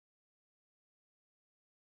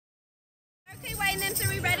coffee, white, and then so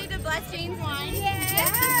we ready to bless Jane's wine? Yes.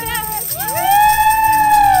 Yes.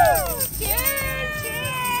 Yes. Cheers.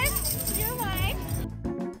 Cheers. Your wine.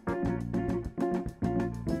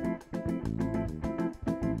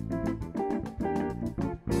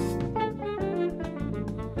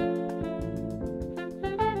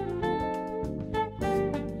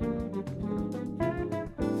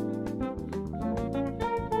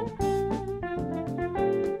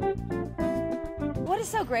 What is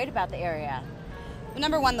so great about the area?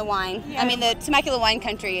 Number one, the wine. Yeah. I mean, the Temecula wine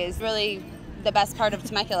country is really the best part of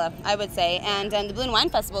Temecula, I would say. And the Balloon Wine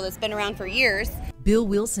Festival that's been around for years. Bill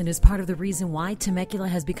Wilson is part of the reason why Temecula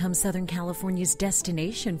has become Southern California's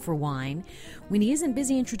destination for wine. When he isn't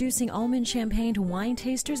busy introducing almond champagne to wine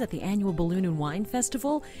tasters at the annual Balloon and Wine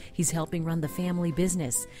Festival, he's helping run the family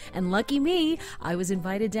business. And lucky me, I was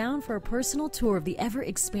invited down for a personal tour of the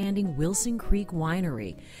ever-expanding Wilson Creek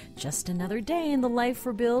Winery. Just another day in the life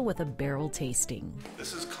for Bill with a barrel tasting.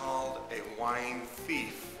 This is called a wine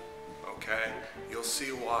thief, okay? You'll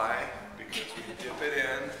see why, because we dip it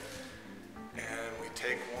in and we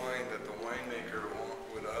take wine that the winemaker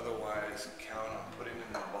would otherwise count on putting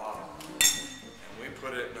in the bottle, and we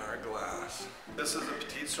put it in our glass. This is a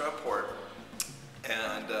Petit Straw port,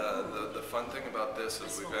 and the fun thing about this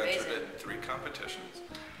is we've entered it in 3 competitions,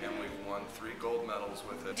 and we've won 3 gold medals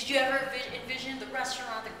with it. Did you ever envision the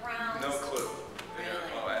restaurant, the grounds? No clue.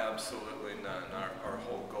 Really? Oh, absolutely none. Our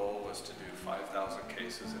whole goal was to do 5,000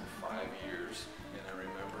 cases in 5 years, and I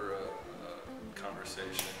remember a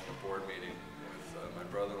conversation in a board meeting with my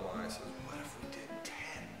brother-in-law. I said, what if we did 10?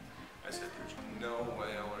 I said, there's no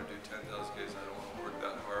way I want to do 10,000 cases. I don't want to work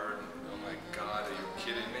that hard. And, oh my God, are you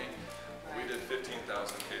kidding me? Well, we did 15,000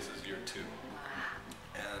 cases year 2.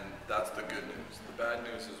 And that's the good news. The bad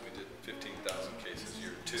news is we did 15,000 cases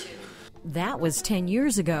year 2. That was 10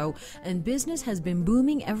 years ago, and business has been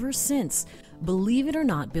booming ever since. Believe it or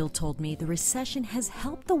not, Bill told me, the recession has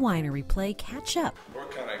helped the winery play catch up. We're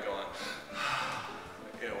kind of going,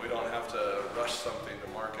 we don't have to rush something to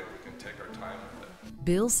market. We can take our time with it.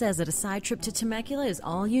 Bill says that a side trip to Temecula is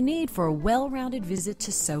all you need for a well-rounded visit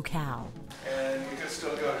to SoCal. And you can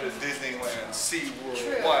still go to Disneyland,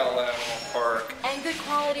 SeaWorld, Wild Animal Park. And good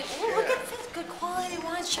quality. Oh, look at this. Good quality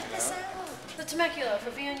wines. Check this out. The Temecula for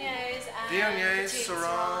Viogniers and Viogniers,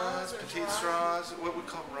 Syrahs, Petit Straws, what we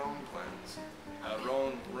call Rhone blends.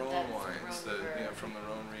 Rhone wines that, from the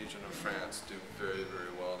Rhone region of France do very,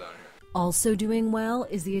 very well down here. Also doing well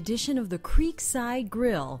is the addition of the Creekside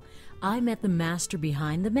Grill. I met the master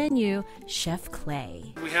behind the menu, Chef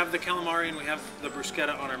Clay. We have the calamari and we have the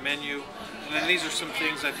bruschetta on our menu, and then these are some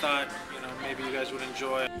things I thought, maybe you guys would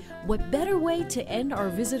enjoy. What better way to end our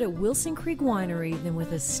visit at Wilson Creek Winery than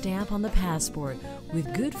with a stamp on the passport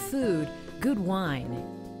with good food, good wine,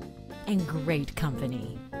 and great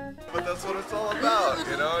company. But that's what it's all about,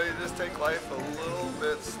 you just take life a little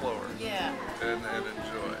bit slower. Yeah. And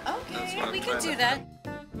enjoy. Okay, we can do that.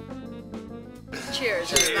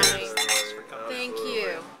 Cheers, everybody. Thank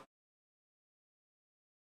you.